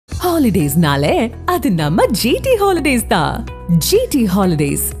Holidays nale, adu namma GT Holidays da. GT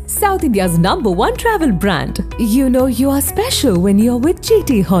Holidays, South India's #1 travel brand. You know you are special when you're with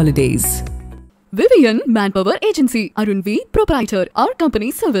GT Holidays. Vivian Manpower Agency, Arun V, Proprietor. Our company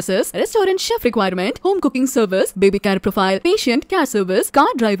services restaurant chef requirement, home cooking service, baby care profile, patient care service,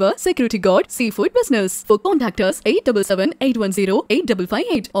 car driver, security guard, seafood business. For contact us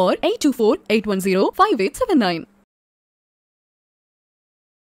 877-810-8558 or 824-810-5879.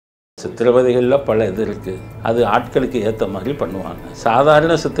 சித்திரவதைகளில் பல இது இருக்குது. அது ஆட்களுக்கு ஏற்ற மாதிரி பண்ணுவாங்க.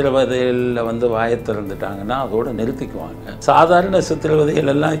 சாதாரண சித்திரவதைகளில் வந்து வாயை திறந்துட்டாங்கன்னா அதோடு நிறுத்திக்குவாங்க. சாதாரண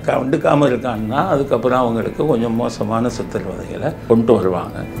சித்திரவதைகள் எல்லாம் கண்டுக்காமல் இருக்காங்கன்னா அதுக்கப்புறம் அவங்களுக்கு கொஞ்சம் மோசமான சித்திரவதைகளை கொண்டு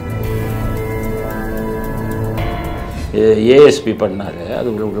வருவாங்க. ஏஎஸ்பி பண்ணார். அது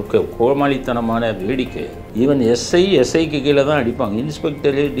ஒரு கோமாளித்தனமான வேடிக்கை. ஈவன் எஸ்ஐக்கு கீழே தான் அடிப்பாங்க.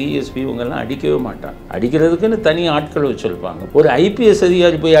 இன்ஸ்பெக்டரு, டிஎஸ்பி இவங்கெல்லாம் அடிக்கவே மாட்டாங்க. அடிக்கிறதுக்குன்னு தனி ஆட்கள் வச்சுருப்பாங்க. ஒரு ஐபிஎஸ்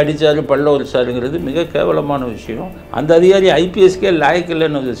அதிகாரி போய் அடித்தாரு, பல்ல உரிச்சாருங்கிறது மிக கேவலமான விஷயம். அந்த அதிகாரி ஐபிஎஸ்க்கே லாயக்கு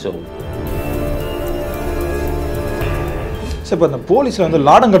இல்லைன்னு சொல்லுவோம். சார், இப்போ அந்த போலீஸில் வந்து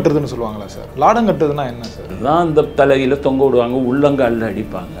லாடம் கட்டுறதுன்னு சொல்லுவாங்களா சார்? லாடம் கட்டுறதுனா என்ன சார்? அதுதான் இந்த தலையில் தொங்க விடுவாங்க, உள்ளங்காலில்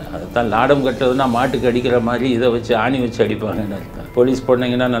அடிப்பாங்க. அதுதான் லாடம் கட்டுறதுனா மாட்டுக்கு அடிக்கிற மாதிரி இதை வச்சு ஆணி வச்சு அடிப்பாங்கன்னு அர்த்தம். போலீஸ்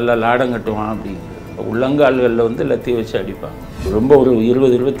போனீங்கன்னா நல்லா லாடம் கட்டுவான் அப்படிங்கிறது. உள்ளங்கால்களில் வந்து லத்தி வச்சு அடிப்பாங்க. ரொம்ப ஒரு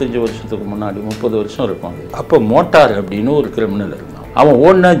 20-25 வருஷத்துக்கு முன்னாடி 30 வருஷம் இருக்கும். அப்போ மோட்டார் அப்படின்னு ஒரு கிரிமினல் இருந்தான். அவன்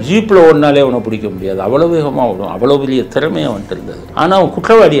ஓடினா ஜீப்பில் ஓடினாலே அவனை பிடிக்க முடியாது, அவ்வளோ வேகமாக ஓடும். அவ்வளோ பெரிய திறமையை அவன்ட்டு இருந்தது. ஆனால் அவன்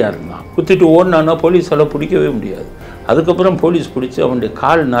குற்றவாளியாக இருந்தான். குத்திட்டு ஓடினான்னா போலீஸால் பிடிக்கவே முடியாது. அதுக்கப்புறம் போலீஸ் பிடிச்சி அவனுடைய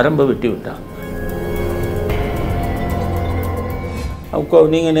கால் நரம்பை வெட்டி விட்டாங்க. அப்போ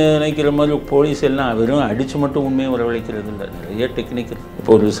நீங்கள் நினைக்கிற மாதிரி போலீஸ் எல்லாம் வெறும் அடித்து மட்டும் உண்மையை வரவழைக்கிறது இல்லை. நிறைய டெக்னிக் இருக்குது.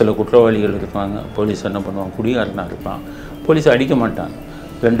 இப்போ ஒரு சில குற்றவாளிகள் இருப்பாங்க. போலீஸ் என்ன பண்ணுவாங்க, குடிகாரனாக இருப்பான். போலீஸ் அடிக்க மாட்டாங்க.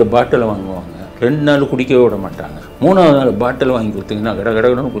 2 பாட்டிலை வாங்குவாங்க. 2 நாள் குடிக்கவே விட மாட்டாங்க. 3ஆவது நாள் பாட்டில் வாங்கி கொடுத்தீங்கன்னா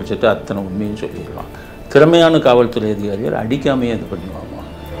கடகடன்னு குடிச்சிட்டு அத்தனை உண்மையும் சொல்லிடுவான். திறமையான காவல்துறை அதிகாரிகள் அடிக்காமையே இது பண்ணுவாங்க.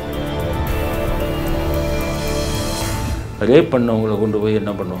 ரேப் பண்ணவங்களை கொண்டு போய்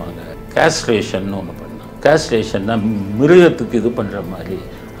என்ன பண்ணுவாங்க, கேஸ்ட்ரேஷன் ஒன்று பண்ணாங்க. கேஸ்ட்ரேஷன்னா மிருகத்துக்கு இது பண்ணுற மாதிரி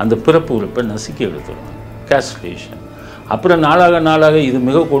அந்த பிறப்பு உறுப்பை நசுக்கி எடுத்துடுவாங்க. கேஸ்ட்ரேஷன். அப்புறம் நாளாக இது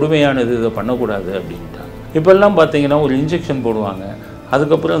மிக கொடுமையானது, இதை பண்ணக்கூடாது அப்படின்ட்டாங்க. இப்போல்லாம் பார்த்தீங்கன்னா ஒரு இன்ஜெக்ஷன் போடுவாங்க.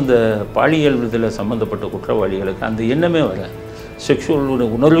 அதுக்கப்புறம் இந்த பாலியல் இதில் சம்மந்தப்பட்ட குற்றவாளிகளுக்கு அந்த எண்ணமே வராது, செக்ஷுவல்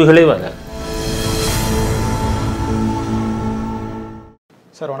உணர்வுகளே வராது.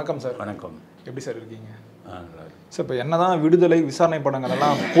 சார் வணக்கம். சார் வணக்கம். எப்படி சார் இருக்கீங்க? சார், இப்போ என்ன தான் விடுதலை விசாரணை படங்கள்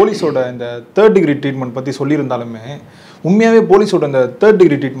எல்லாம் போலீஸோட இந்த 3rd டிகிரி ட்ரீட்மெண்ட் பற்றி சொல்லியிருந்தாலுமே உண்மையாகவே போலீஸோட இந்த 3rd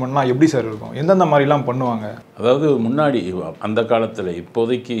டிகிரி ட்ரீட்மெண்ட்லாம் எப்படி சார் இருக்கும்? எந்தெந்த மாதிரிலாம் பண்ணுவாங்க? அதாவது முன்னாடி அந்த காலத்தில்,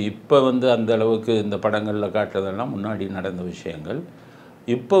 இப்போதைக்கு இப்போ வந்து அந்த அளவுக்கு இந்த படங்களில் காட்டுறதெல்லாம் முன்னாடி நடந்த விஷயங்கள்.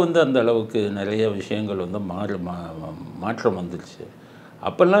 இப்போ வந்து அந்த அளவுக்கு நிறைய விஷயங்கள் வந்து மாற்றம் வந்துடுச்சு.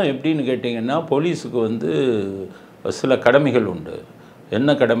 அப்போல்லாம் எப்படின்னு கேட்டிங்கன்னா, போலீஸுக்கு வந்து சில கடமைகள் உண்டு. என்ன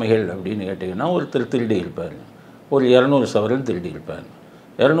கடமைகள் அப்படின்னு கேட்டிங்கன்னா, ஒருத்தர் திருடி இருப்பார், ஒரு 200 சவரன் திருடி இருப்பார்.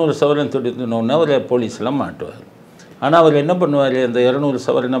 200 சவரன் திருடினோன்னா அவர் போலீஸில் மாட்டுவார். ஆனால் அவர் என்ன பண்ணுவார், அந்த 200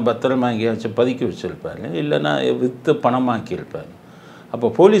 சவரனை பத்திரமா எங்கேயாச்சும் பதுக்கி வச்சுருப்பார், இல்லைன்னா விற்று பணமாக்கியிருப்பார். அப்போ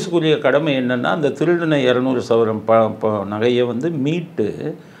போலீஸுக்குரிய கடமை என்னென்னா, அந்த திருடின 200 சவரன் நகையை வந்து மீட்டு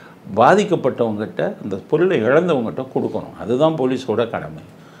பாதிக்கப்பட்டவங்ககிட்ட, அந்த பொருளை இழந்தவங்ககிட்ட கொடுக்கணும். அதுதான் போலீஸோட கடமை.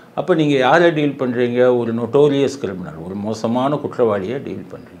 அப்போ நீங்கள் யாரை டீல் பண்ணுறீங்க, ஒரு நொட்டோரியஸ் கிரிமினல், ஒரு மோசமான குற்றவாளியை டீல்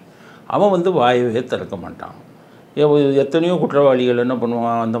பண்ணுறீங்க. அவன் வந்து வாயவே திறக்க மாட்டான். எத்தனையோ குற்றவாளிகள் என்ன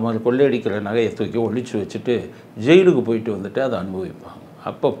பண்ணுவான், அந்த மாதிரி கொள்ளையடிக்கிற நகையை தூக்கி ஒழிச்சு வச்சுட்டு ஜெயிலுக்கு போயிட்டு வந்துட்டு அதை அனுபவிப்பாங்க.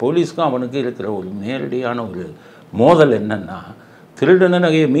 அப்போ போலீஸ்க்கும் அவனுக்கு இருக்கிற ஒரு நேரடியான ஒரு மோதல் என்னென்னா, திருடின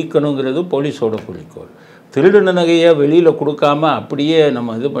நகையை மீட்கணுங்கிறது போலீஸோட குறிக்கோள். திருடின நகையை வெளியில் கொடுக்காம அப்படியே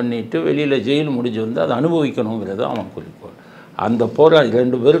நம்ம இது பண்ணிவிட்டு வெளியில் ஜெயில் முடிஞ்சு வந்து அதை அனுபவிக்கணுங்கிறது அவன் குறிக்கோள். அந்த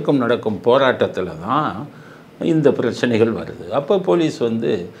 2 பேருக்கும் நடக்கும் போராட்டத்தில் தான் இந்த பிரச்சனைகள் வருது. அப்போ போலீஸ்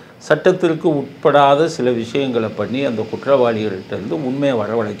வந்து சட்டத்திற்கு உட்படாத சில விஷயங்களை பண்ணி அந்த குற்றவாளிகள்கிட்டருந்து உண்மையை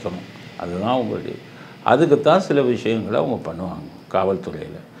வரவழைக்கணும். அதுதான் அவங்களுடைய, அதுக்குத்தான் சில விஷயங்களை அவங்க பண்ணுவாங்க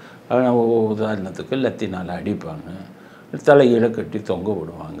காவல்துறையில். உதாரணத்துக்கு லத்தினால் அடிப்பாங்க, தலையில் கட்டி தொங்க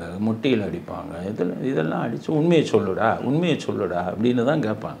விடுவாங்க, முட்டியில் அடிப்பாங்க. இதெல்லாம் அடித்து உண்மையை சொல்லுடா அப்படின்னு தான்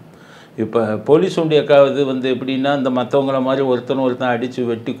கேட்பாங்க. இப்போ போலீஸுடைய இது வந்து எப்படின்னா, இந்த மற்றவங்கள மாதிரி ஒருத்தன் அடித்து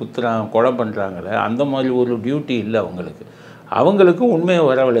வெட்டி குத்துறான், கொலை பண்ணுறாங்களே, அந்த மாதிரி ஒரு டியூட்டி இல்லை அவங்களுக்கு. அவங்களுக்கு உண்மையை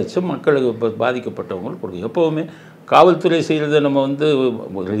வரவழைச்சு மக்களுக்கு இப்போ பாதிக்கப்பட்டவங்களுக்கு கொடுக்கும். எப்போவுமே காவல்துறை செய்கிறத நம்ம வந்து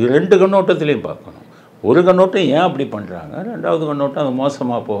 2 கண்ணோட்டத்துலேயும் பார்க்கணும். ஒரு கண்ணோட்டம் ஏன் அப்படி பண்ணுறாங்க, 2வது கண்ணோட்டம் அது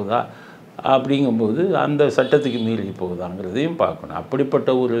மோசமாக போகுதா அப்படிங்கும்போது அந்த சட்டத்துக்கு மீறி போகுதாங்கிறதையும் பார்க்கணும். அப்படிப்பட்ட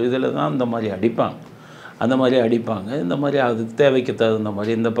ஒரு இதில் தான் இந்த மாதிரி அடிப்பாங்க. இந்த மாதிரி அதுக்கு தேவைக்கு தகுந்த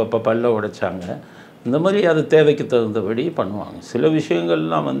மாதிரி இந்த பல்ல உடைச்சாங்க, இந்த மாதிரி அது தேவைக்கு தகுந்தபடி பண்ணுவாங்க. சில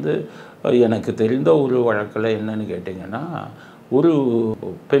விஷயங்கள்லாம் வந்து எனக்கு தெரிந்த ஒரு வழக்கில் என்னன்னு கேட்டிங்கன்னா, ஒரு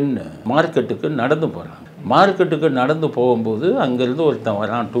பெண் மார்க்கெட்டுக்கு நடந்து போகிறாங்க. மார்க்கெட்டுக்கு நடந்து போகும்போது அங்கேருந்து ஒருத்தன்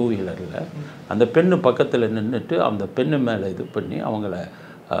வரான் 2 வீலரில். அந்த பெண்ணு பக்கத்தில் நின்றுட்டு அந்த பெண்ணு மேலே இது பண்ணி அவங்கள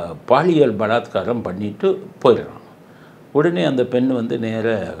பாலியல் பலாத்காரம் பண்ணிட்டு போயிடுறான். உடனே அந்த பெண் வந்து நேர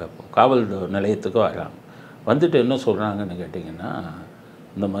காவல் நிலையத்துக்கு வராங்க. வந்துட்டு என்ன சொல்கிறாங்கன்னு கேட்டிங்கன்னா,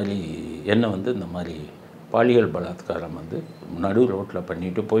 இந்த மாதிரி என்னை வந்து இந்த மாதிரி பாலியல் பலாத்காரம் வந்து நடு ரோட்டில்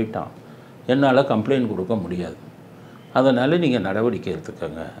பண்ணிட்டு போயிட்டான், என்னால் கம்ப்ளைண்ட் கொடுக்க முடியாது, அதனால் நீங்கள் நடவடிக்கை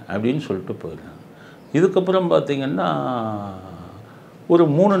எடுத்துக்கோங்க அப்படின்னு சொல்லிட்டு போயிடுறாங்க. இதுக்கப்புறம் பார்த்திங்கன்னா ஒரு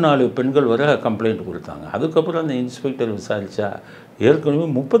 3-4 பெண்கள் வர கம்ப்ளைண்ட் கொடுத்தாங்க. அதுக்கப்புறம் அந்த இன்ஸ்பெக்டர் விசாரித்தா ஏற்கனவே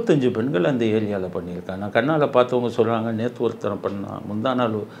 35 பெண்கள் அந்த ஏரியாவில் பண்ணியிருக்காங்க. நான் கண்ணால் பார்த்தவங்க சொல்கிறாங்க, நேற்று ஒருத்தனை பண்ணான், முந்தா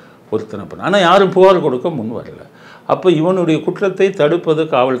நாள் ஒருத்தனை பண்ணான், ஆனால் யாரும் புகார் கொடுக்க முன் வரல. அப்போ இவனுடைய குற்றத்தை தடுப்பது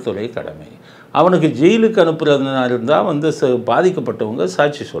காவல்துறை கடமை. அவனுக்கு ஜெயிலுக்கு அனுப்புறதுனா இருந்தால் வந்து பாதிக்கப்பட்டவங்க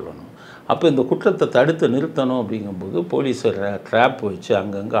சாட்சி சொல்லணும். அப்போ இந்த குற்றத்தை தடுத்து நிறுத்தணும். அப்படிங்கும்போது போலீஸை ட்ராப் வச்சு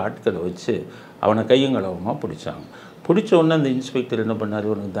அங்கங்கே ஆட்களை வச்சு அவனை கையங்களவமாக பிடிச்சாங்க. பிடிச்ச உடனே அந்த இன்ஸ்பெக்டர் என்ன பண்ணார்,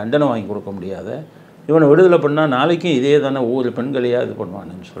 இவனுக்கு தண்டனை வாங்கி கொடுக்க முடியாத, இவனை விடுதலை பண்ணால் நாளைக்கும் இதே தானே ஒவ்வொரு பெண்களையாக இது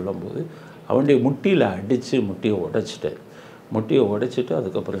பண்ணுவானுன்னு சொல்லும்போது அவனுடைய முட்டியில் அடித்து முட்டியை உடைச்சிட்டார். முட்டியை உடைச்சிட்டு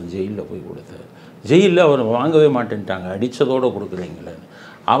அதுக்கப்புறம் ஜெயிலில் போய் கொடுத்தார். ஜெயிலில் அவர் வாங்கவே மாட்டேன்ட்டாங்க, அடித்ததோடு கொடுக்குறீங்களேன்னு.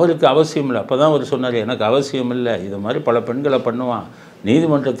 அவருக்கு அவசியம் இல்லை. அப்போ தான் அவர் சொன்னார், எனக்கு அவசியம் இல்லை, இது மாதிரி பல பெண்களை பண்ணுவான்,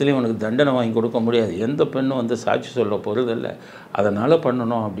 நீதிமன்றத்திலையும் அவனுக்கு தண்டனை வாங்கி கொடுக்க முடியாது, எந்த பெண்ணும் வந்து சாட்சி சொல்ல போகிறதில்ல, அதனால்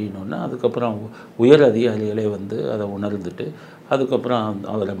பண்ணணும் அப்படின்னோன்னா அதுக்கப்புறம் உயர் அதிகாரிகளே வந்து அதை உணர்ந்துட்டு அதுக்கப்புறம்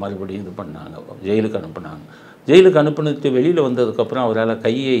அவரை மறுபடியும் இது பண்ணாங்க, ஜெயிலுக்கு அனுப்புனாங்க. ஜெயிலுக்கு அனுப்புனதுக்கு வெளியில் வந்ததுக்கப்புறம் அவரால்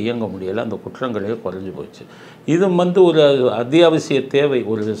கையே இயங்க முடியலை, அந்த குற்றங்களே குறைஞ்சி போச்சு. இது வந்து ஒரு அத்தியாவசிய தேவை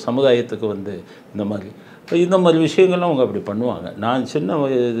ஒரு சமுதாயத்துக்கு வந்து இந்த மாதிரி விஷயங்கள்லாம் அவங்க அப்படி பண்ணுவாங்க. நான் சின்ன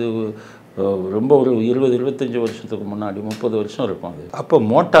இது ரொம்ப ஒரு 20-25 வருஷத்துக்கு முன்னாடி 30 வருஷம் இருக்கும் அது. அப்போ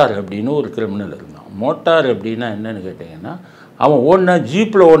மோட்டார் அப்படின்னு ஒரு கிரிமினல் இருந்தான். மோட்டார் அப்படின்னா என்னன்னு கேட்டிங்கன்னா, அவன் ஓடினா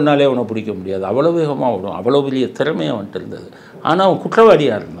ஜீப்பில் ஓடினாலே அவனை பிடிக்க முடியாது, அவ்வளோ வேகமாக ஓடும், அவ்வளோ பெரிய திறமை அவன்கிட்ட இருந்தது. ஆனால் அவன்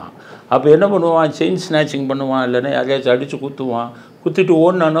குற்றவாளியாக இருந்தான். அப்போ என்ன பண்ணுவான், செயின் ஸ்நாச்சிங் பண்ணுவான், இல்லைன்னா யாரையாச்சும் அடித்து குத்திட்டு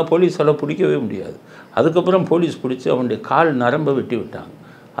ஓடினான்னா போலீஸால் பிடிக்கவே முடியாது. அதுக்கப்புறம் போலீஸ் பிடிச்சி அவனுடைய கால் நரம்பை வெட்டி விட்டாங்க.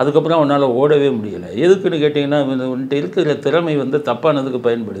 அதுக்கப்புறம் அவனால் ஓடவே முடியலை. எதுக்குன்னு கேட்டிங்கன்னா, அவன்கிட்ட இருக்கிற திறமை வந்து தப்பானதுக்கு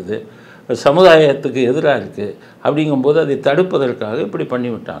பயன்படுது, சமுதாயத்துக்கு எதிராக இருக்குது. அப்படிங்கும்போது அதை தடுப்பதற்காக இப்படி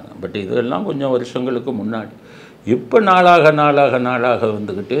பண்ணிவிட்டாங்க. பட் இதெல்லாம் கொஞ்சம் வருஷங்களுக்கு முன்னாடி. இப்போ நாளாக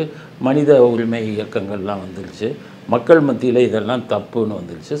வந்துக்கிட்டு மனித உரிமை இயக்கங்கள்லாம் வந்துருச்சு, மக்கள் மத்தியில் இதெல்லாம் தப்புன்னு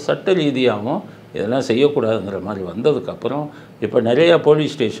வந்துருச்சு, சட்ட ரீதியாகவும் இதெல்லாம் செய்யக்கூடாதுங்கிற மாதிரி வந்ததுக்கப்புறம் இப்போ நிறையா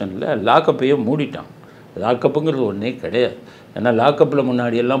போலீஸ் ஸ்டேஷனில் லாக்கப்பையே மூடிட்டான். லாக்கப்புங்கிறது ஒன்றே கிடையாது. ஏன்னா லாக்கப்பில்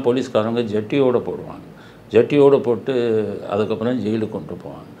முன்னாடியெல்லாம் போலீஸ்காரங்க ஜட்டியோடு போடுவாங்க, ஜட்டியோடு போட்டு அதுக்கப்புறம் ஜெயிலுக்கு கொண்டு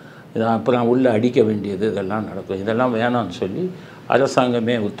போவாங்க. அப்புறம் உள்ளே அடிக்க வேண்டியது இதெல்லாம் நடக்கும். இதெல்லாம் வேணான்னு சொல்லி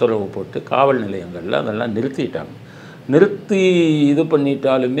அரசாங்கமே உத்தரவு போட்டு காவல் நிலையங்களில் அதெல்லாம் நிறுத்திட்டாங்க. நிறுத்தி இது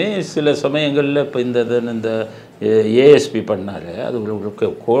பண்ணிட்டாலுமே சில சமயங்களில் இப்போ இந்த ஏஎஸ்பி பண்ணார், அது ஒரு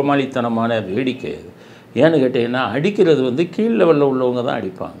கோமாளித்தனமான வேடிக்கை. ஏன்னு கேட்டிங்கன்னா, அடிக்கிறது வந்து கீழ் லெவலில் உள்ளவங்க தான்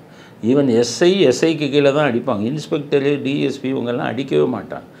அடிப்பாங்க. ஈவன் எஸ்ஐக்கு கீழே தான் அடிப்பாங்க. இன்ஸ்பெக்டரு, டிஎஸ்பி இவங்கெல்லாம் அடிக்கவே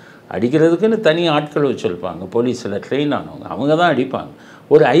மாட்டாங்க. அடிக்கிறதுக்குன்னு தனி ஆட்கள் வச்சுருப்பாங்க, போலீஸில் ட்ரெயின் ஆனவங்க, அவங்க தான் அடிப்பாங்க.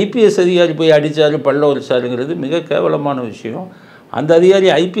 ஒரு ஐபிஎஸ் அதிகாரி போய் அடித்தார், பல்ல உரிச்சாருங்கிறது மிக கேவலமான விஷயம். அந்த அதிகாரி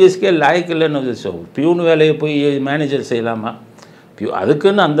ஐபிஎஸ்க்கே லாயக்கில்லைன்னு பியூன் வேலையை போய் மேனேஜர் செய்யலாமா?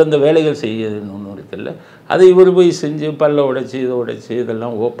 அதுக்குன்னு அந்தந்த வேலைகள் செய்யணும்னு ஒன்று இருக்குல்ல, அதை இவர் போய் செஞ்சு பல்ல உடைச்சி இதை உடைச்சி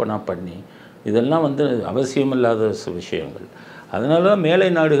இதெல்லாம் ஓப்பனாக பண்ணி இதெல்லாம் வந்து அவசியமில்லாத விஷயங்கள். அதனால தான் மேலை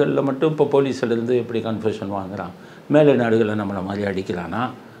நாடுகளில் மட்டும் இப்போ போலீஸ்லேருந்து எப்படி கன்ஃபெஷன் வாங்குகிறான், மேலை நாடுகளில் நம்மளை மாதிரி அடிக்கிறானா,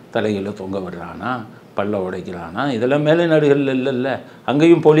 தலையில் தொங்க விடுறானா, பல்ல உடைக்கிறானா, இதெல்லாம் மேலை நாடுகளில் இல்லைல்ல.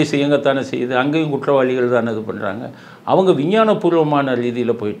 அங்கேயும் போலீஸ் இயங்கத்தானே செய்யுது, அங்கேயும் குற்றவாளிகள் தானே இது பண்ணுறாங்க. அவங்க விஞ்ஞானபூர்வமான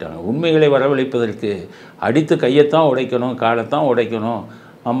ரீதியில் போயிட்டாங்க. உண்மைகளை வரவழைப்பதற்கு அடித்து கையைத்தான் உடைக்கணும், காலைத்தான் உடைக்கணும்,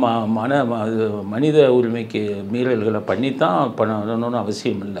 மனித உரிமைக்கு மீறல்களை பண்ணித்தான் பண்ணணும்னு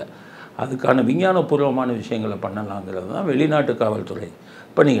அவசியம் இல்லை. அதுக்கான விஞ்ஞானபூர்வமான விஷயங்களை பண்ணலாங்கிறது தான் வெளிநாட்டு காவல்துறை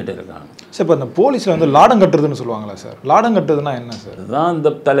பண்ணிக்கிட்டு இருக்காங்க. சார், இப்போ அந்த போலீஸில் வந்து லாடம் கட்டுறதுன்னு சொல்லுவாங்களா சார்? லாடம் கட்டுறதுனா என்ன சார்? அதுதான் இந்த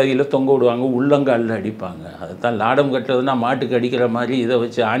தலையில் தொங்க விடுவாங்க, உள்ளங்காலில் அடிப்பாங்க. அதுதான் லாடம் கட்டுறதுனா மாட்டுக்கு அடிக்கிற மாதிரி இதை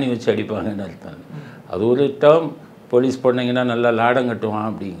வச்சு ஆணி வச்சு அடிப்பாங்கன்னு அர்த்தம். அது ஒரு டேர்ம். போலீஸ் போனீங்கன்னா நல்லா லாடம் கட்டுவான்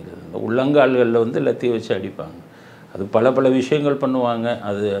அப்படிங்கிறது. இந்த உள்ளங்கால்களில் வந்து லத்தியை வச்சு அடிப்பாங்க. அது பல விஷயங்கள் பண்ணுவாங்க.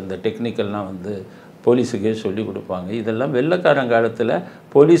 அது அந்த டெக்னிக்கெல்லாம் வந்து போலீஸுக்கே சொல்லி கொடுப்பாங்க. இதெல்லாம் வெள்ளைக்காரங்காலத்தில்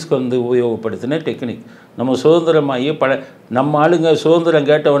போலீஸ்க்கு வந்து உபயோகப்படுத்தின டெக்னிக். நம்ம சுதந்திரமாகி நம்ம ஆளுங்க சுதந்திரம்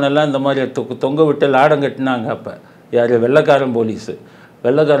கேட்டவனெல்லாம் இந்த மாதிரி தொங்க விட்டு லாடம் கட்டினாங்க. அப்போ யார்? வெள்ளைக்காரன் போலீஸு.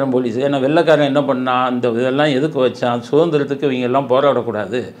 ஏன்னா வெள்ளைக்காரன் என்ன பண்ணான், அந்த இதெல்லாம் எதுக்கு வச்சான், சுதந்திரத்துக்கு இவங்க எல்லாம்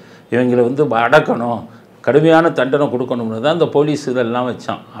போராடக்கூடாது, இவங்களை வந்து அடக்கணும், கடுமையான தண்டனை கொடுக்கணும்னு தான் இந்த போலீஸ் இதெல்லாம்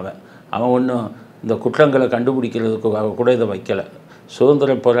வச்சான். அவன் ஒன்றும் இந்த குற்றங்களை கண்டுபிடிக்கிறதுக்கு கூட இதை வைக்கலை.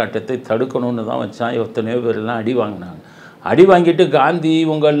 சுதந்திர போராட்டத்தை தடுக்கணும்னு தான் வச்சான். எத்தனையோ பேரெல்லாம் அடி வாங்கினாங்க. அடி வாங்கிட்டு காந்தி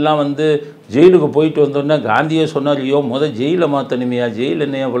இவங்கெல்லாம் வந்து ஜெயிலுக்கு போயிட்டு வந்தோடனே காந்தியே சொன்னார், ஐயோ ஜெயிலை மாற்றணுமையா, ஜெயில்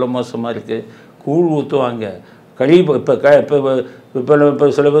என்ன இவ்வளோ மோசமாக இருக்குது, கூழ் ஊற்றுவாங்க, களி இப்போ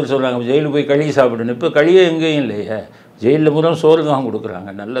சில பேர் சொல்கிறாங்க ஜெயிலுக்கு போய் களி சாப்பிடணும். இப்போ களியே எங்கேயும் இல்லையே, ஜெயிலில் பூரா சோறு தான் கொடுக்குறாங்க,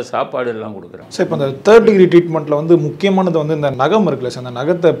 நல்ல சாப்பாடு எல்லாம் கொடுக்குறாங்க. சார் இப்போ இந்த 3rd டிகிரி ட்ரீட்மெண்ட்டில் வந்து முக்கியமானது வந்து இந்த நகம் இருக்குல்ல சார், அந்த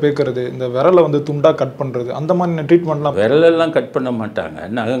நகத்தை பேக்கிறது, இந்த விரலை வந்து துண்டாக கட் பண்ணுறது, அந்த மாதிரி ட்ரீட்மெண்ட்லாம். விரலெல்லாம் கட் பண்ண மாட்டாங்க,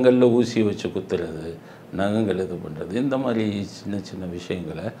 நகங்களில் ஊசி வச்சு குத்துறது, நகங்கள் இது பண்ணுறது, இந்த மாதிரி சின்ன சின்ன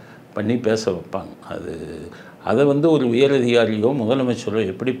விஷயங்களை பண்ணி பேச வைப்பாங்க. அதை வந்து ஒரு உயரதிகாரியோ முதலமைச்சரோ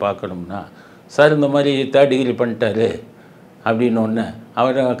எப்படி பார்க்கணும்னா, சார் இந்த மாதிரி 3rd டிகிரி பண்ணிட்டாரு அப்படின்னோடனே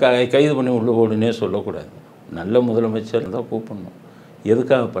அவரை கைது பண்ணி உள்ள ஓடுனே சொல்லக்கூடாது. நல்ல முதலமைச்சர் தான் கூப்பிடணும்.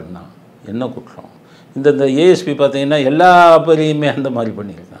 எதுக்காக பண்ணான், என்ன குற்றம். இந்த ஏஎஸ்பி பார்த்தீங்கன்னா எல்லா பேரையுமே அந்த மாதிரி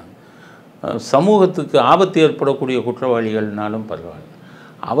பண்ணியிருக்காங்க. சமூகத்துக்கு ஆபத்து ஏற்படக்கூடிய குற்றவாளிகள்னாலும் பரவாயில்ல,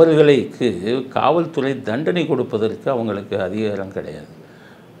 அவர்களுக்கு காவல்துறை தண்டனை கொடுப்பதற்கு அவங்களுக்கு அதிகாரம் கிடையாது.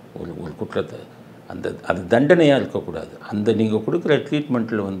 ஒரு குற்றத்தை அது தண்டனையாக இருக்கக்கூடாது. நீங்கள் கொடுக்குற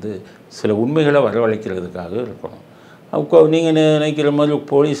ட்ரீட்மெண்ட்டில் வந்து சில உண்மைகளை வரவழைக்கிறதுக்காக இருக்கணும். நீங்கள் நினைக்கிற மாதிரி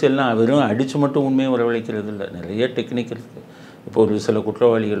போலீஸ் எல்லாம் வெறும் அடித்து மட்டும் உண்மையை வரவழைக்கிறது இல்லை, நிறைய டெக்னிக் இருக்குது. இப்போ ஒரு சில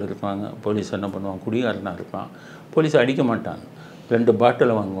குற்றவாளிகள் இருப்பாங்க, போலீஸ் என்ன பண்ணுவாங்க, குடிகாரனாக இருப்பான், போலீஸ் அடிக்க மாட்டாங்க, 2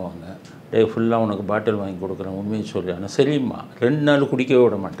 பாட்டிலை வாங்குவாங்க, ஃபுல்லாக உனக்கு பாட்டில் வாங்கி கொடுக்குறேன் உண்மையை சொல்லியானா சரிம்மா, 2 நாள் குடிக்கவே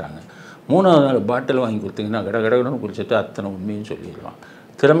விட மாட்டாங்க. 3ஆவது நாள் பாட்டில் வாங்கி கொடுத்தீங்கன்னா கடகடன்னு குடிச்சிட்டு அத்தனை உண்மையும் சொல்லிடுவான்.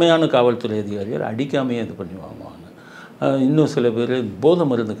 திறமையான காவல்துறை அதிகாரிகள் அடிக்காமையே இது பண்ணி வாங்குவாங்க. இன்னும் சில பேர் போதை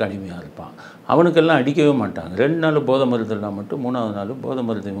மருந்துக்கு அடிமையாக இருப்பான், அவனுக்கெல்லாம் அடிக்கவே மாட்டாங்க. 2 நாள் போதை மருந்தெல்லாம் மட்டும் 3ஆவது நாள் போதை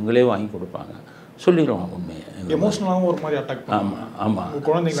மருந்து இவங்களே வாங்கி கொடுப்பாங்க, சொல்லிடுவாங்க உண்மையை. எமோஷனலாகவும் ஒரு மாதிரி அட்டாக். ஆமாம்.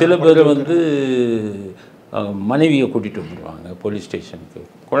 சில பேர் வந்து மனைவியை கூட்டிகிட்டு வந்துடுவாங்க போலீஸ் ஸ்டேஷனுக்கு,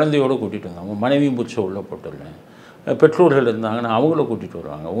 குழந்தையோடு கூட்டிகிட்டு வந்தாங்க, மனைவியும் பிடிச்ச உள்ளே போட்டுடுறேன். பெற்றோர்கள் இருந்தாங்கன்னா அவங்கள கூட்டிகிட்டு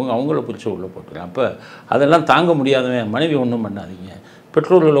வருவாங்க, அவங்கள பிடிச்ச உள்ளே போட்டுடுறேன். அப்போ அதெல்லாம் தாங்க முடியாதவன் மனைவி ஒன்றும் பண்ணாதீங்க,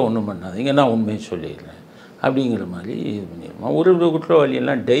 பெற்றோர்களை ஒன்றும் பண்ணாதீங்க, நான் உண்மையை சொல்லிடுறேன் அப்படிங்கிற மாதிரி இது பண்ணிடுவான். ஒரு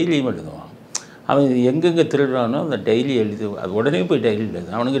குற்றவாளியெல்லாம் டெய்லியும் எழுதுவான். அவன் எங்கெங்கே திருடுறானோ அந்த டெய்லி எழுதி, அது உடனே போய் டைரி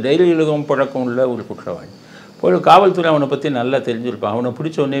எழுது. அவனுக்கு டைரி எழுதும் பழக்கம் உள்ள ஒரு குற்றவாளி. ஒரு காவல்துறை அவனை பற்றி நல்லா தெரிஞ்சிருப்பான். அவனை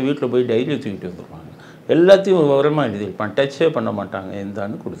பிடிச்ச உடனே வீட்டில் போய் டைரி தூக்கிட்டு வந்துருப்பாங்க, எல்லாத்தையும் விவரமாக எழுதியிருப்பான், டச்சே பண்ண மாட்டாங்க,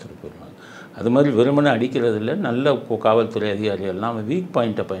 எந்தான்னு கொடுத்துட்டு போயிடுவாங்க. அது மாதிரி வெறுமனை அடிக்கிறதில்ல, நல்ல காவல்துறை அதிகாரிகள்லாம் அவன் வீக்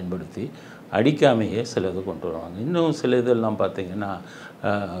பாயிண்ட்டை பயன்படுத்தி அடிக்காமையே சில இது கொண்டு வருவாங்க. இன்னும் சில இதெல்லாம் பார்த்திங்கன்னா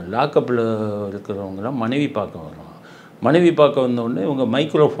லாக்கப்பில் இருக்கிறவங்களாம் மனைவி பார்க்க வருவாங்க. மனைவி பார்க்க வந்தோடனே இவங்க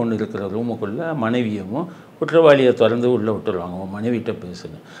மைக்ரோஃபோன் இருக்கிற ரூமுக்குள்ளே மனைவியும் குற்றவாளியை திறந்து உள்ளே விட்டுருவாங்க, அவன் மனைவிட்ட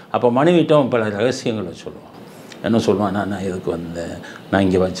பேசுங்க. அப்போ மனைவிட்ட அவன் பல ரகசியங்களை சொல்லுவான். என்ன சொல்லுவான், நான் எதுக்கு வந்தேன், நான்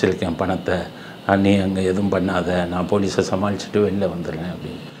இங்கே வச்சுருக்கேன் பணத்தை, நீ அங்கே எதுவும் பண்ணாத, நான் போலீஸை சமாளிச்சுட்டு வெளில வந்துடுறேன்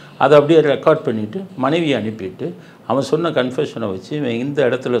அப்படின்னு. அதை அப்படியே ரெக்கார்ட் பண்ணிவிட்டு மனைவியை அனுப்பிட்டு அவன் சொன்ன கன்ஃபெஷனை வச்சு இவன் இந்த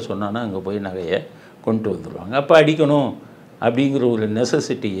இடத்துல சொன்னான்னா அங்கே போய் நகையை கொண்டு வந்துடுவாங்க. அப்போ அடிக்கணும் அப்படிங்கிற ஒரு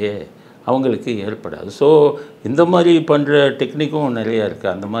நெசசிட்டியே அவங்களுக்கு ஏற்படாது. ஸோ இந்த மாதிரி பண்ணுற டெக்னிக்கும் நிறையா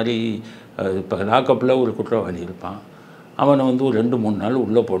இருக்குது. அந்த மாதிரி இப்போ லாக்கப்பில் ஒரு குற்றவாளி இருப்பான், அவனை வந்து ஒரு 2-3 நாள்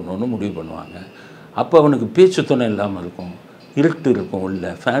உள்ளே போடணுன்னு முடிவு பண்ணுவாங்க. அப்போ அவனுக்கு பேச்சு துணை இல்லாமல் இருக்கும், இருட்டு இருக்கும்,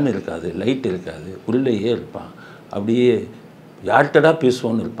 உள்ளே ஃபேன் இருக்காது, லைட் இருக்காது, உள்ளேயே இருப்பான், அப்படியே யார்கிட்டடா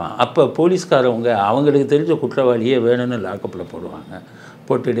பேசுவோன்னு இருப்பான். அப்போ போலீஸ்காரவங்க அவங்களுக்கு தெரிஞ்ச குற்றவாளியே வேணும்னு லாக்கப்பில் போடுவாங்க.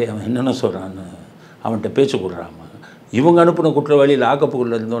 போட்டுட்டு அவன் என்னென்ன சொல்கிறான்னு அவன்கிட்ட பேச்சு கொடுறாம, இவங்க அனுப்பின குற்றவாளி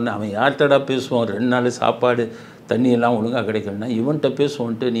லாக்கப்புக்குள்ளே இருந்தோடனே அவன் யார்கிட்டடா பேசுவான், 2 நாள் சாப்பாடு தண்ணியெல்லாம் ஒழுங்காக கிடைக்கலன்னா இவன்கிட்ட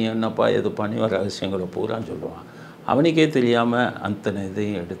பேசுவோன்ட்டு நீ என்னப்பா எதுப்பானே ரகசியங்களை பூரான்னு சொல்லுவான். அவனுக்கே தெரியாமல் அத்தனை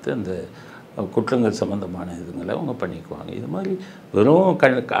இதையும் எடுத்து அந்த குற்றங்கள் சம்மந்தமான இதுங்களை அவங்க பண்ணிக்குவாங்க. இது மாதிரி வெறும்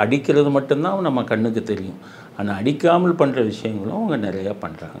அடிக்கிறது மட்டும்தான் நம்ம கண்ணுக்கு தெரியும், ஆனால் அடிக்காமல் பண்ணுற விஷயங்களும் அவங்க நிறையா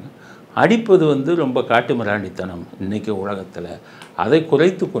பண்ணுறாங்க. அடிப்பது வந்து ரொம்ப காட்டு மிராண்டித்தனம் இன்றைக்கி உலகத்தில், அதை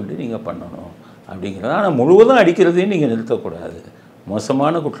குறைத்து கொண்டு நீங்கள் பண்ணணும் அப்படிங்கிறது. ஆனால் முழுவதும் அடிக்கிறதையும் நீங்கள் நிறுத்தக்கூடாது.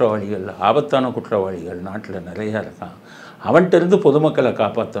 மோசமான குற்றவாளிகள், ஆபத்தான குற்றவாளிகள் நாட்டில் நிறையா இருக்கான். அவன்கிட்டருந்து பொதுமக்களை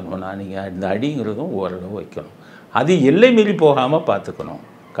காப்பாற்றணும்னா நீங்கள் இந்த அடிங்கிறதும் ஓரளவு வைக்கணும். அது எல்லை மீறி போகாமல் பார்த்துக்கணும்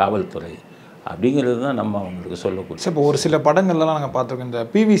காவல்துறை அப்படிங்கிறது தான் நம்ம அவங்களுக்கு சொல்லக்கூடிய. சார் இப்போ ஒரு சில படங்கள்லாம் நாங்கள் பார்த்துருக்கோம், இந்த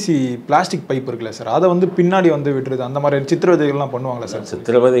பிவிசி பிளாஸ்டிக் பைப் இருக்குல்ல சார், அதை வந்து பின்னாடி வந்து விட்டுருது, அந்த மாதிரி சித்திரவதைகள்லாம் பண்ணுவாங்களா சார்?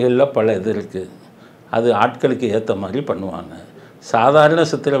 சித்திரவதைகளில் பல இது இருக்குது, அது ஆட்களுக்கு ஏற்ற மாதிரி பண்ணுவாங்க. சாதாரண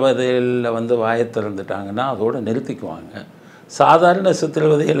சித்திரவதைகளில் வந்து வாயை திறந்துட்டாங்கன்னா அதோடு நிறுத்திக்குவாங்க. சாதாரண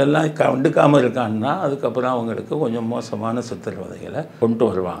சித்திரவதைகளெல்லாம் கண்டுக்காமல் இருக்காங்கன்னா அதுக்கப்புறம் அவங்களுக்கு கொஞ்சம் மோசமான சித்திரவதைகளை கொண்டு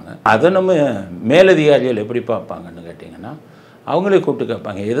வருவாங்க. அதை நம்ம மேலதிகாரிகள் எப்படி பார்ப்பாங்கன்னு கேட்டிங்கன்னா அவங்களே கூப்பிட்டு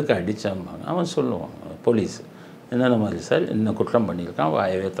கேட்பாங்க, எதுக்கு அடித்தாம்பாங்க. அவன் சொல்லுவான், போலீஸ் என்னென்ன மாதிரி சார் இன்னும் குற்றம் பண்ணியிருக்கான்,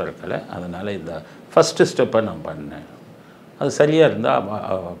 வாயவே திறக்கலை, அதனால் இந்த ஃபஸ்ட்டு ஸ்டெப்பை நான் பண்ணேன். அது சரியாக இருந்தால்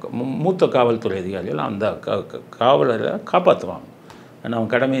மூத்த காவல்துறை அதிகாரிகள் அந்த காவலரை காப்பாற்றுவாங்க, ஏன்னா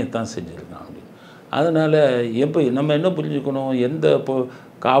அவன் கடமையை தான் செஞ்சுருக்கான் அப்படின்னு. அதனால் நம்ம என்ன புரிஞ்சுக்கணும், எந்த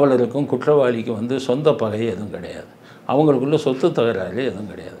காவலருக்கும் குற்றவாளிக்கும் சொந்த பகை எதுவும் கிடையாது, அவங்களுக்குள்ள சொத்து தகராறு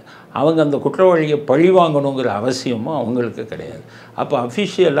எதுவும் கிடையாது, அவங்க அந்த குற்றவாளியை பழி வாங்கணுங்கிற அவசியமும் அவங்களுக்கு கிடையாது. அப்போ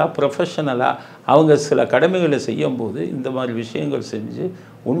அஃபிஷியலாக ப்ரொஃபஷனலாக அவங்க சில கடமைகளை செய்யும்போது இந்த மாதிரி விஷயங்கள் செஞ்சு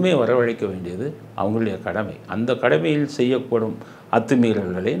உண்மையை வரவழைக்க வேண்டியது அவங்களுடைய கடமை. அந்த கடமையில் செய்யப்படும்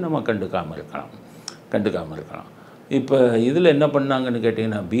அத்துமீறல்களை நம்ம கண்டுக்காமல் இருக்கலாம். இப்போ இதில் என்ன பண்ணாங்கன்னு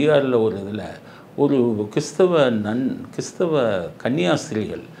கேட்டிங்கன்னா, பீகாரில் ஒரு இதில் ஒரு கிறிஸ்தவ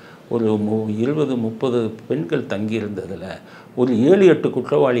கன்னியாஸ்திரிகள் ஒரு 20-30 பெண்கள் தங்கியிருந்ததில் ஒரு 7-8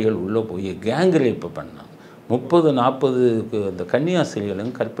 குற்றவாளிகள் உள்ளே போய் கேங் ரேப்பு பண்ணாங்க. 30-40 அந்த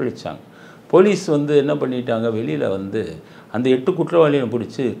கன்னியாஸ்திரிகளும் கற்பழித்தாங்க. போலீஸ் என்ன பண்ணிட்டாங்க, வெளியில் அந்த 8 குற்றவாளிகளை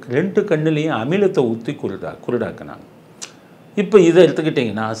பிடிச்சி 2 கண்ணுலேயும் அமிலத்தை ஊற்றி குருடாக்குனாங்க. இப்போ இதை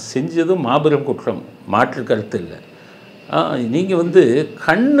எடுத்துக்கிட்டிங்கன்னா செஞ்சது மாபெரும் குற்றம், மாற்று கருத்து இல்லை. நீங்கள்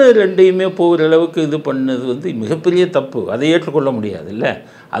கண்ணு ரெண்டையுமே போகிற அளவுக்கு இது பண்ணது மிகப்பெரிய தப்பு, அதை ஏற்றுக்கொள்ள முடியாது இல்லை,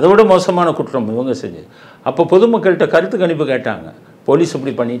 அதை விட மோசமான குற்றம் இவங்க செஞ்சது. அப்போ பொதுமக்கள்கிட்ட கருத்து கணிப்பு கேட்டாங்க, போலீஸ்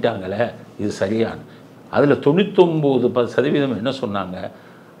இப்படி பண்ணிட்டாங்களே இது சரியான. அதில் 99% என்ன சொன்னாங்க,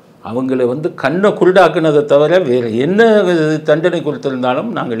 அவங்கள கண்ணை குருடாக்குனதை தவிர வேறு என்ன தண்டனை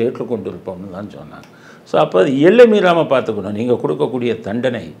கொடுத்திருந்தாலும் நாங்கள் ஏற்றுக்கொண்டிருப்போம்னு தான் சொன்னாங்க. ஸோ அப்போ அது எல்லை மீறாமல் பார்த்துக்கணும், நீங்கள் கொடுக்கக்கூடிய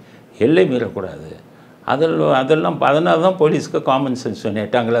தண்டனை எல்லை மீறக்கூடாது. அதெல்லாம் அதனால தான் போலீஸ்க்கு காமன் சென்ஸ் வேணும்.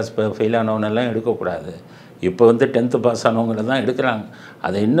 8ஆம் கிளாஸ் ஃபெயில் ஆனவனெல்லாம் எடுக்கக்கூடாது, இப்போ 10th பாஸ் ஆனவங்களை தான் எடுக்கிறாங்க.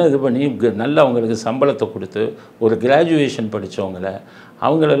 அதை என்ன இது பண்ணி நல்லா அவங்களுக்கு சம்பளத்தை கொடுத்து ஒரு கிராஜுவேஷன் படித்தவங்கள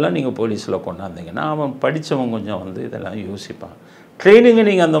அவங்களெல்லாம் நீங்கள் போலீஸில் கொண்டாந்தீங்கன்னா அவன் படித்தவங்க கொஞ்சம் இதெல்லாம் யோசிப்பான். ட்ரைனிங்கை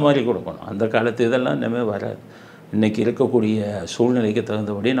நீங்கள் அந்த மாதிரி கொடுக்கணும். அந்த காலத்து இதெல்லாம் இனிமேல் வராது. இன்றைக்கி இருக்கக்கூடிய சூழ்நிலைக்கு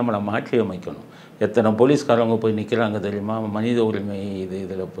தகுந்தபடி நம்மளை மாற்றி அமைக்கணும். எத்தனை போலீஸ்காரவங்க போய் நிற்கிறாங்க தெரியுமா, மனித உரிமை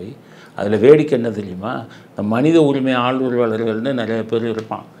இதில் போய். அதில் வேடிக்கை என்ன தெரியுமா, இந்த மனித உரிமை ஆளுநர்கள்னு நிறைய பேர்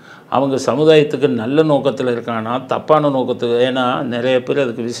இருப்பான். அவங்க சமுதாயத்துக்கு நல்ல நோக்கத்தில் இருக்கானா தப்பான நோக்கத்துக்கு, ஏன்னா நிறைய பேர்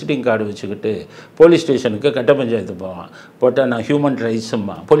அதுக்கு விசிட்டிங் கார்டு வச்சுக்கிட்டு போலீஸ் ஸ்டேஷனுக்கு கட்ட பஞ்சாயத்து போவான், போட்டால் நான் ஹியூமன்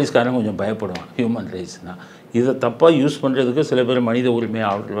ரைட்ஸும்மா, போலீஸ்காரன் கொஞ்சம் பயப்படுவான் ஹியூமன் ரைட்ஸ்னால். இதை தப்பாக யூஸ் பண்ணுறதுக்கு சில பேர் மனித உரிமை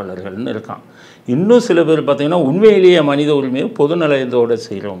ஆர்வலர்கள்னு இருக்கான். இன்னும் சில பேர் பார்த்திங்கன்னா உண்மையிலேயே மனித உரிமையை பொதுநலத்தோடு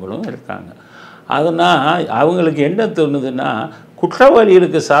செய்கிறவங்களும் இருக்காங்க. அதனால் அவங்களுக்கு என்ன தோணுதுன்னா,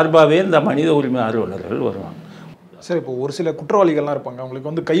 குற்றவாளிகளுக்கு சார்பாகவே இந்த மனித உரிமை ஆர்வலர்கள் வருவாங்க. சார் இப்போ ஒரு சில குற்றவாளிகள்லாம் இருப்பாங்க,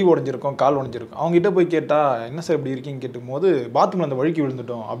 அவங்களுக்கு கை உடஞ்சிருக்கும், கால் உடஞ்சிருக்கும். அவங்ககிட்ட போய் கேட்டால் என்ன சார் இப்படி இருக்கீங்க கேட்கும் போது பாத்ரூமில் அந்த வழுக்கி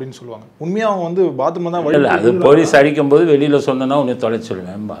விழுந்துட்டோம் அப்படின்னு சொல்லுவாங்க. உண்மையாக அவங்க பாத்ரூமில் தான் இல்லை, அது போலீஸ் அடிக்கும்போது வெளியில் சொன்னோன்னா உன்னை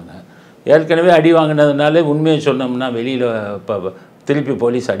தொலைச்சிடுவேன்பாங்க. ஏற்கனவே அடி வாங்கினதுனால உண்மையை சொன்னோம்னா வெளியில் இப்போ திருப்பி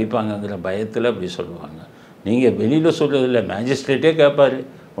போலீஸ் அடிப்பாங்கங்கிற பயத்தில் அப்படி சொல்லுவாங்க. நீங்கள் வெளியில் சொல்கிறதில்ல, மேஜிஸ்ட்ரேட்டே கேட்பார்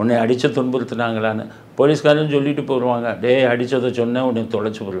உன்னை அடித்து துன்புறுத்துனாங்களான்னு. போலீஸ்காரன்னு சொல்லிட்டு போடுவாங்க, அடித்ததை சொன்னேன் உன்னை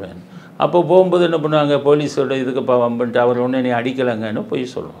தொலைச்சி போடுவேன். அப்போ போகும்போது என்ன பண்ணுவாங்க, போலீஸோட இதுக்கு வம்பிட்டு அவர் உடனே நீ அடிக்கலைங்கன்னு போய்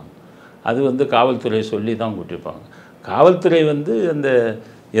சொல்லுவாங்க. அது காவல்துறை சொல்லி தான் கூட்டிருப்பாங்க. காவல்துறை அந்த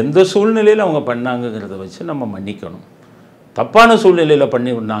எந்த சூழ்நிலையில் அவங்க பண்ணாங்கங்கிறத வச்சு நம்ம மன்னிக்கணும். தப்பான சூழ்நிலையில்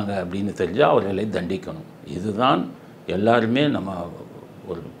பண்ணிவிட்டாங்க அப்படின்னு தெரிஞ்சால் அவர்களை தண்டிக்கணும். இதுதான் எல்லாருமே நம்ம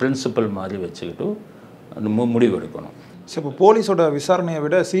ஒரு பிரின்சிபல் மாதிரி வச்சுக்கிட்டு முடிவெடுக்கணும். ஸோ இப்போ போலீஸோட விசாரணையை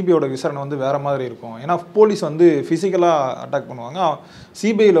விட சிபிஐயோட விசாரணை வேறு மாதிரி இருக்கும். ஏன்னா போலீஸ் ஃபிசிக்கலாக அட்டாக் பண்ணுவாங்க,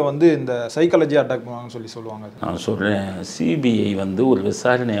 சிபிஐயில் இந்த சைக்காலஜியாக அட்டாக் பண்ணுவாங்கன்னு சொல்லுவாங்க. நான் சொல்கிறேன், சிபிஐ ஒரு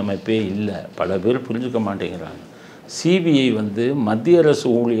விசாரணை அமைப்பே இல்லை, பல பேர் புரிஞ்சுக்க மாட்டேங்கிறாங்க. சிபிஐ மத்திய அரசு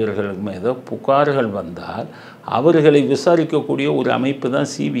ஊழியர்கள் மீது புகார்கள் வந்தால் அவர்களை விசாரிக்கக்கூடிய ஒரு அமைப்பு தான்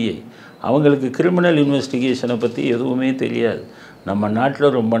சிபிஐ. அவங்களுக்கு கிரிமினல் இன்வெஸ்டிகேஷனை பற்றி எதுவுமே தெரியாது. நம்ம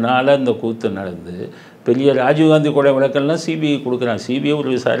நாட்டில் ரொம்ப நாளாக இந்த கூத்து நடந்து பெரிய ராஜீவ்காந்தி கொலை வழக்கெல்லாம் சிபிஐ கொடுக்குறாங்க. சிபிஐ ஒரு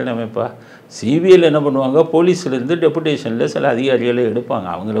விசாரணை அமைப்பா? சிபிஐயில் என்ன பண்ணுவாங்க, போலீஸ்லேருந்து டெபுடேஷனில் சில அதிகாரிகளை எடுப்பாங்க,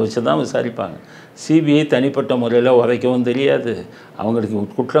 அவங்கள வச்சு தான் விசாரிப்பாங்க. சிபிஐ தனிப்பட்ட முறையில் உதைக்கவும் தெரியாது, அவங்களுக்கு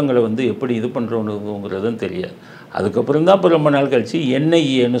குற்றங்களை எப்படி இது பண்ணுறோங்கிறதும் தெரியாது. அதுக்கப்புறம் தான் இப்போ ரொம்ப நாள் கழித்து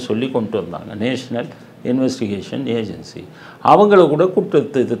என்ஐஏன்னு சொல்லி கொண்டு வந்தாங்க, நேஷ்னல் இன்வெஸ்டிகேஷன் ஏஜென்சி. அவங்கள கூட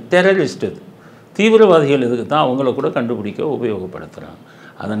குற்றத்து டெரரிஸ்ட் இது தீவிரவாதிகள் இதுக்கு தான் அவங்கள கூட கண்டுபிடிக்க உபயோகப்படுத்துகிறாங்க.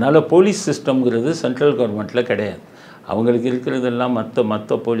 அதனால் போலீஸ் சிஸ்டம்ங்கிறது சென்ட்ரல் கவர்மெண்ட்டில் கிடையாது. அவங்களுக்கு இருக்கிறதெல்லாம்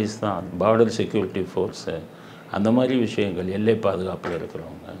மற்ற போலீஸ் தான், பார்டர் செக்யூரிட்டி ஃபோர்ஸு, அந்த மாதிரி விஷயங்கள், எல்லை பாதுகாப்பில்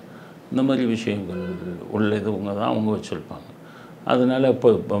இருக்கிறவங்க, இந்த மாதிரி விஷயங்கள் உள்ளவங்க தான் அவங்க வச்சுருப்பாங்க. அதனால் இப்போ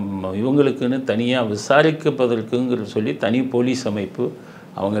இவங்களுக்குன்னு தனியாக விசாரிப்பதற்குங்கிற சொல்லி தனி போலீஸ் அமைப்பு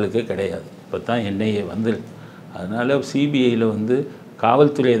அவங்களுக்கு கிடையாது. இப்போ தான் என்ஐஏ வந்துருக்கு. அதனால் சிபிஐயில்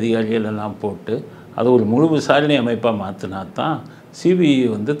காவல்துறை அதிகாரிகள் எல்லாம் போட்டு அதை ஒரு முழு விசாரணை அமைப்பாக மாற்றினா தான் சிபிஐ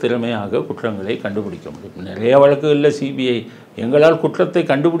வந்து திறமையாக குற்றங்களை கண்டுபிடிக்க முடியும். நிறைய வழக்குகளில் சிபிஐ எங்களால் குற்றத்தை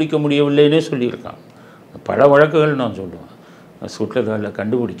கண்டுபிடிக்க முடியவில்லைன்னே சொல்லியிருக்காங்க. பல வழக்குகள் நான் சொல்லுவேன், குற்றத்தால்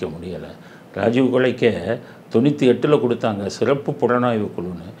கண்டுபிடிக்க முடியலை. ராஜீவ் கொலைக்க 98 கொடுத்தாங்க சிறப்பு புலனாய்வு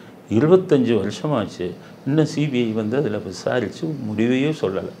குழுன்னு. 25 வருஷமாச்சு, இன்னும் சிபிஐ வந்து அதில் விசாரித்து முடிவையே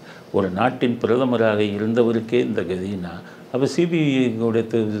சொல்லலை. ஒரு நாட்டின் பிரதமராக இருந்தவருக்கே இந்த கதினா, அப்போ சிபிஐயோடைய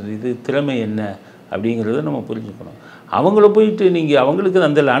இது திறமை என்ன அப்படிங்கிறத நம்ம புரிஞ்சுக்கணும். அவங்கள போயிட்டு நீங்கள் அவங்களுக்கு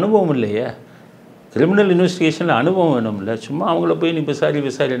அந்த அனுபவம் இல்லையே, கிரிமினல் இன்வெஸ்டிகேஷனில் அனுபவம் வேணும்ல. சும்மா அவங்கள போய் நீ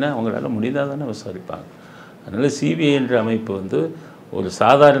விசாரினா அவங்களால முடிந்தால் தானே விசாரிப்பாங்க. அதனால் சிபிஐ என்ற அமைப்பு வந்து ஒரு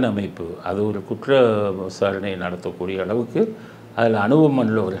சாதாரண அமைப்பு, அது ஒரு குற்ற விசாரணை நடத்தக்கூடிய அளவுக்கு அதில் அனுபவம்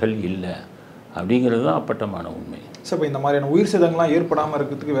உள்ளவர்கள் இல்லை அப்படிங்கிறது தான் அப்பட்டமான உண்மை. சார், இப்போ இந்த மாதிரியான உயிர் சேதங்கள்லாம் ஏற்படாமல்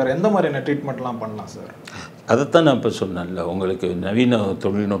இருக்கிறதுக்கு வேறு எந்த மாதிரியான ட்ரீட்மெண்ட்லாம் பண்ணலாம் சார்? அதைத்தான் நான் இப்போ சொன்னேன்ல, உங்களுக்கு நவீன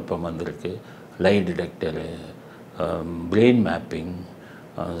தொழில்நுட்பம் வந்திருக்கு. லை detector, brain mapping,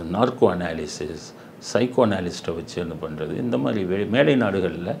 narco analysis, psycho அனாலிஸ்ட்டை வச்சு என்ன பண்ணுறது, இந்த மாதிரி மேலை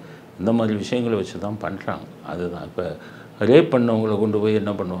நாடுகளில் இந்த மாதிரி விஷயங்களை வச்சு தான் பண்ணுறாங்க. அதுதான் இப்போ ரேப் பண்ணவங்களை கொண்டு போய்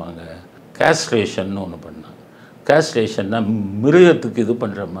என்ன பண்ணுவாங்க, கேஸ்ட்ரேஷன்னு ஒன்று பண்ணாங்க. கேஸ்ட்ரேஷன்னா மிருகத்துக்கு இது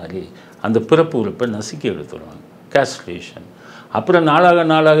பண்ணுற மாதிரி அந்த பிறப்பு உறுப்பை நசுக்கி எடுத்துருவாங்க, கேஸ்ட்ரேஷன். அப்புறம்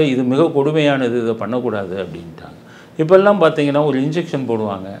நாளாக இது மிக கொடுமையானது, இதை பண்ணக்கூடாது அப்படின்ட்டாங்க. இப்போல்லாம் பார்த்தீங்கன்னா ஒரு இன்ஜெக்ஷன்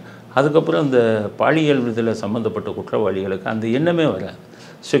போடுவாங்க, அதுக்கப்புறம் இந்த பாலியல் இதில் சம்மந்தப்பட்ட குற்றவாளிகளுக்கு அந்த எண்ணமே வராது,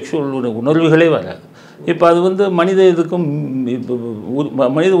 செக்ஷுவல் உணர்வுகளே வராது. இப்போ அது வந்து மனித இதுக்கும்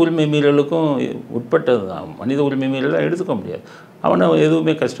மனித உரிமை மீறலுக்கும் உட்பட்டது தான். மனித உரிமை மீறலாம் எடுத்துக்க முடியாது, அவனை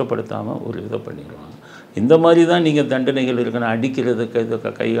எதுவுமே கஷ்டப்படுத்தாமல் ஒரு இதை பண்ணிடுவாங்க. இந்த மாதிரி தான் நீங்கள் தண்டனைகள் இருக்கணும். அடிக்கிறது,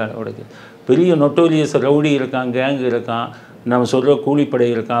 கைகால உடைக்கிறது. பெரிய நொட்டோரியஸ் ரவுடி இருக்கான், கேங் இருக்கான், நம்ம சொல்கிற கூலிப்படை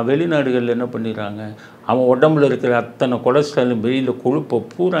இருக்கான். வெளிநாடுகளில் என்ன பண்ணிடுறாங்க, அவன் உடம்புல இருக்கிற அத்தனை கொலஸ்ட்ராலும் வெளியில் கொழுப்பை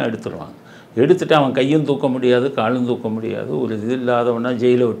பூரா எடுத்துருவாங்க. எடுத்துகிட்டு அவன் கையும் தூக்க முடியாது, காலும் தூக்க முடியாது, ஒரு இது இல்லாதவனா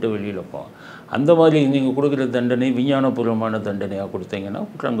ஜெயிலை விட்டு வெளியில் போவான். அந்த மாதிரி நீங்கள் கொடுக்குற தண்டனை விஞ்ஞானபூர்வமான தண்டனையாக கொடுத்தீங்கன்னா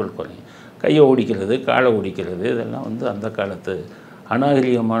குற்றங்கள் குறையும். கையை ஓடிக்கிறது, காலை ஓடிக்கிறது, இதெல்லாம் வந்து அந்த காலத்து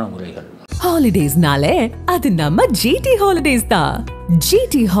அநாகரிகமான முறைகள். Holidays-nale, adu namma GT Holidays da.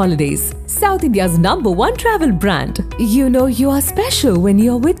 GT Holidays, South India's #1 travel brand. You know you are special when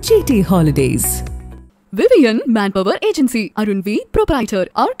you're with GT Holidays. Vivian Manpower Agency, Arun V, Proprietor.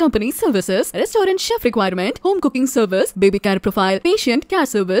 Our company services restaurant chef requirement, home cooking service, baby care profile, patient care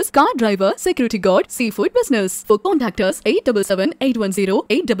service, car driver, security guard, seafood business. For contact us 877 810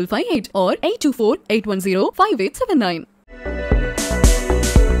 8558 or 824 810 5879.